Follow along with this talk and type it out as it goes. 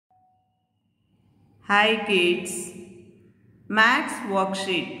Hi kids, Maths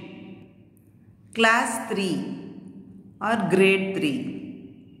worksheet, class 3 or grade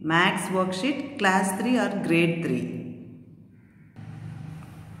 3. Maths worksheet, class 3 or grade 3.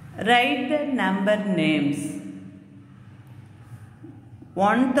 Write the number names.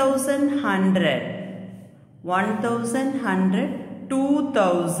 1100,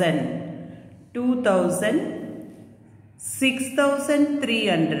 2000, 2000,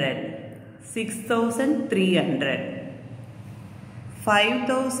 6300, 6300,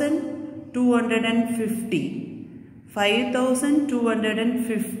 5250,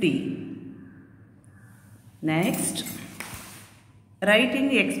 5250. Next, write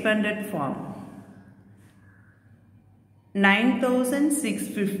in expanded form.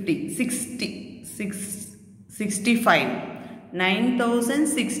 9650, 65,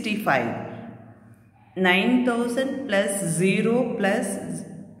 9065, 9000 plus 0 plus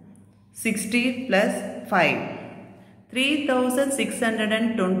 60 plus 5,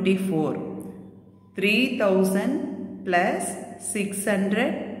 3624, 3000 plus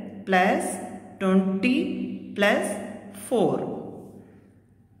 600 plus 20 plus 4,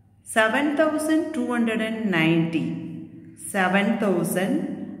 7290,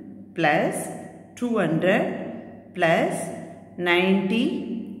 7000 plus 200 plus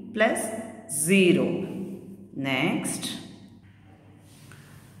 90 plus 0. Next,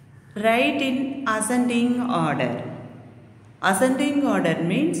 write in ascending order. Ascending order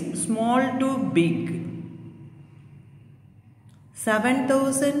means small to big.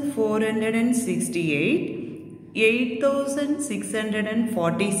 7468, 8647,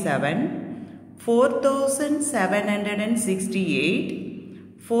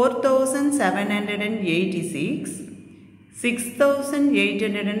 4768, 4786,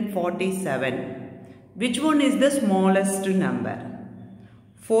 6847. Which one is the smallest number?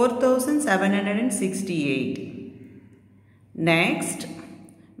 4768. Next,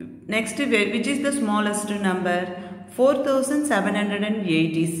 which is the smallest number?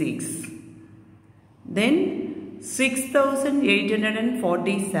 4786. Then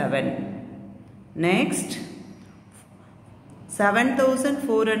 6847. Next,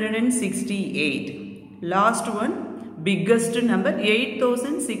 7468. Last one, biggest number,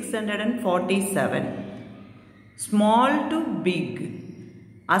 8647. Small to big,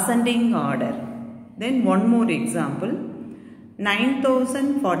 ascending order. Then one more example,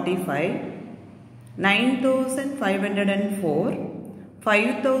 9045, 9504,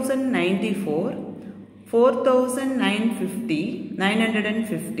 5094, 4950,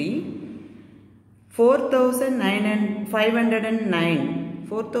 950, 4509,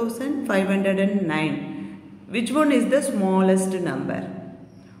 4509. Which one is the smallest number?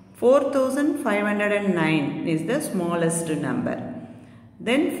 4509 is the smallest number.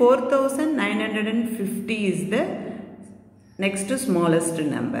 Then 4950 is the next smallest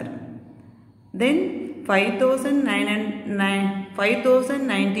number. Then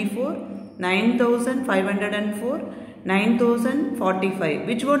 5094, 9504, 9045.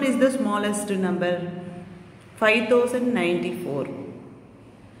 Which one is the smallest number? 5094.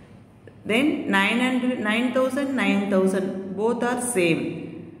 Then 9000, both are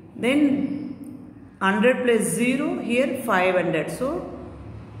same. Then 100 plus 0, here 500. So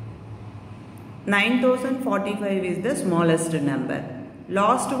 9045 is the smallest number.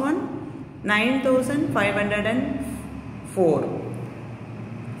 Last one, 9504,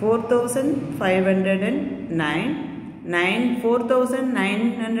 4509,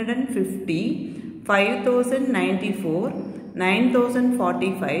 4950, 5094,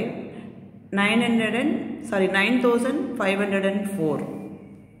 9045, 9504.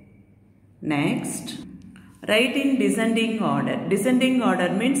 Next, write in descending order. Descending order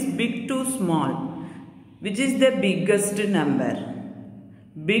means big to small. Which is the biggest number?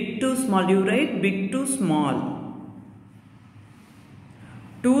 Big to small. You write big to small.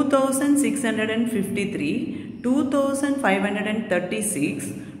 2653,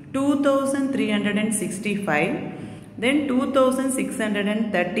 2536, 2365, then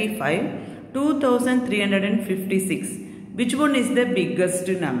 2635, 2356. Which one is the biggest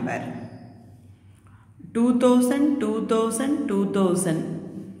number? 2000, 2000,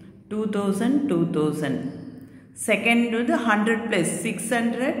 2000, 2000, 2000. Second, the 100 plus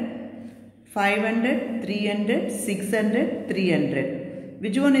 600, 500, 300, 600, 300.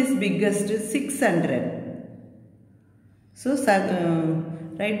 Which one is biggest? 600. So,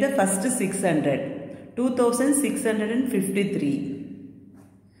 write the first 600. 2653.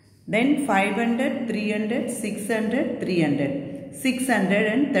 Then 500, 300, 600, 300.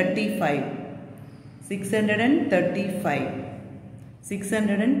 635. 635.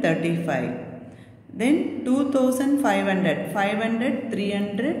 635. Then 2500, 500,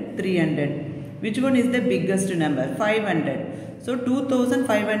 300, 300. Which one is the biggest number? 500. So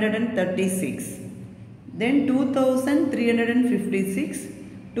 2536. Then 2356,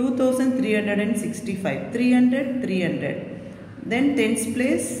 2365, 300, 300. Then tens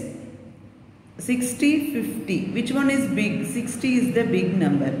place 60, 50. Which one is big? 60 is the big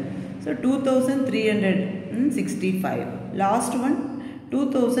number. So 2365. Last one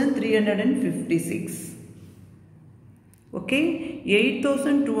 2356. Okay.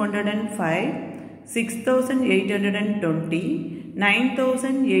 8205, 6820,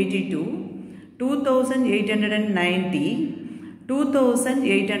 9082, 2890,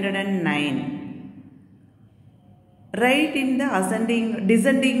 2809. Write in the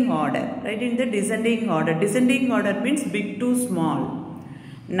descending order. Write in the descending order. Descending order means big to small.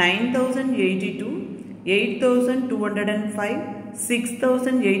 9082, 8205,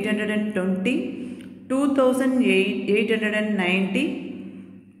 6820, 2890,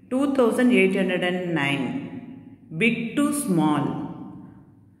 2809. Big to small.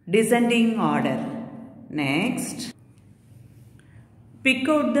 Descending order. Next. Pick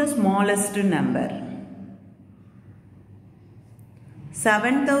out the smallest number.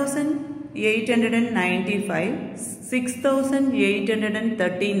 7895,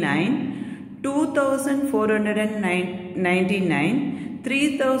 6839, 2499,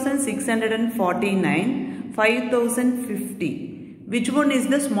 3649, 5050. Which one is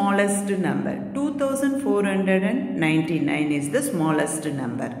the smallest number? 2499 is the smallest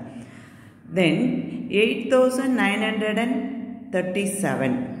number. Then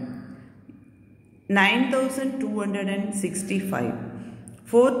 8937, 9265,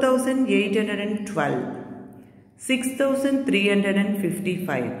 4812,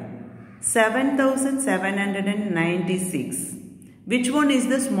 6355, 7796. Which one is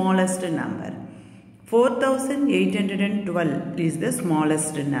the smallest number? 4812 is the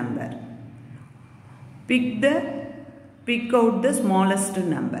smallest number. Pick out the smallest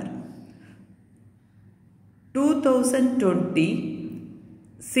number. 2020,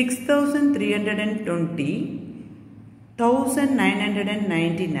 6320,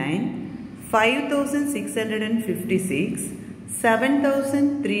 1999, 5656,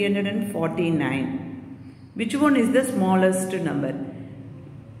 7349. Which one is the smallest number?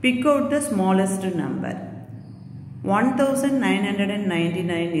 Pick out the smallest number.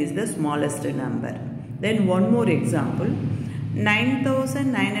 1999 is the smallest number. Then one more example.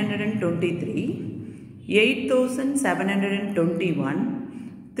 9923,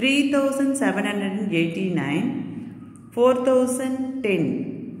 8721, 3789,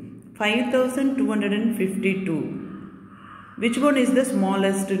 4010, 5252. Which one is the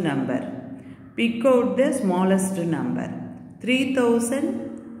smallest number? Pick out the smallest number.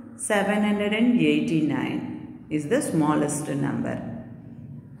 3789 is the smallest number.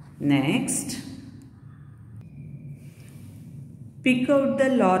 Next. Pick out the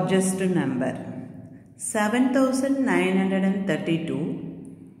largest number. 7932,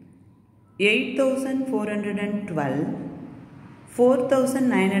 8412,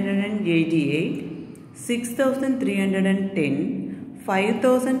 4988, 6310,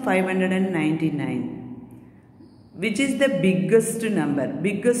 5599. Which is the biggest number?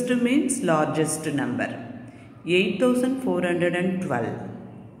 Biggest means largest number. 8412.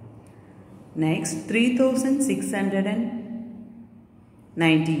 Next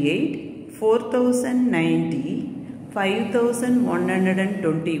 3698, 4090,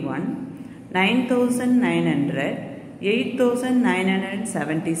 5121, 9900,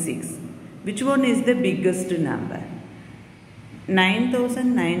 8976. Which one is the biggest number?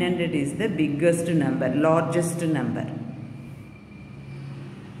 9900 is the biggest number, largest number.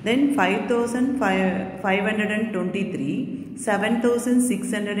 Then 5523,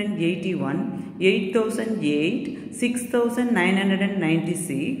 7681, 8008,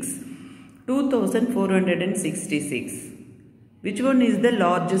 6996, 2466. Which one is the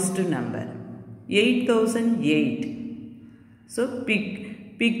largest number? 8008. So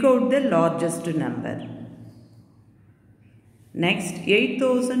pick out the largest number. Next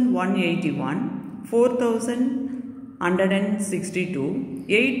 8181, 4162,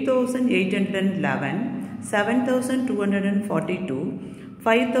 8811, 7242,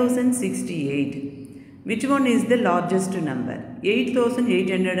 5068. Which one is the largest number?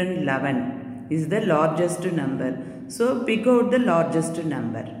 8811 is the largest number. So pick out the largest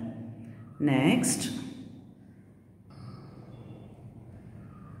number. Next.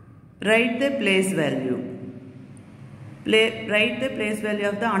 Write the place value. Write the place value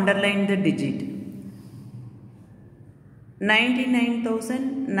of the underlined digit.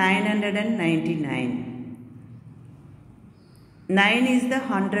 99,999. 9 is the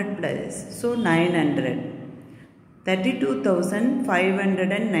 100 place, so 900.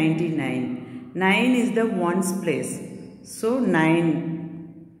 32,599. 9 is the ones place, so 9.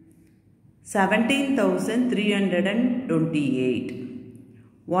 17,328.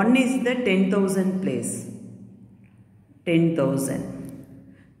 1 is the 10,000 place, 10,000.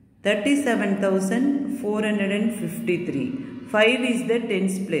 37,453. 5 is the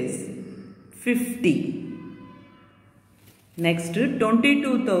tens place, 50. Next,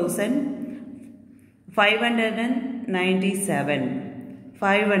 22,597.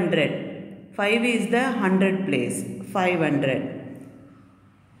 500. 5 is the 100 place, 500.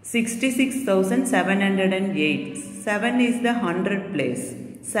 66,708. 7 is the 100 place,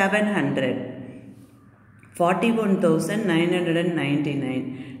 700.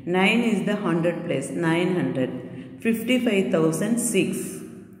 41,999. 9 is the 100 place, 900. 55,006.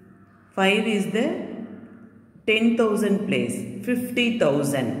 5 is the 10,000 place,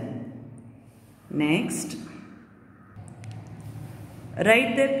 50,000. Next,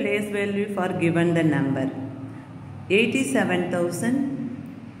 write the place value for given the number.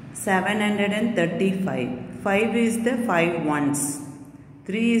 87,735. 5 is the 5 ones.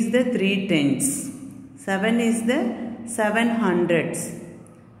 3 is the 3 tens. 7 is the 7 hundreds.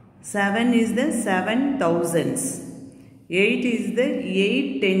 7 is the 7 thousands. 8 is the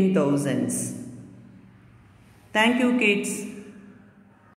 8 10,000s. Thank you, kids.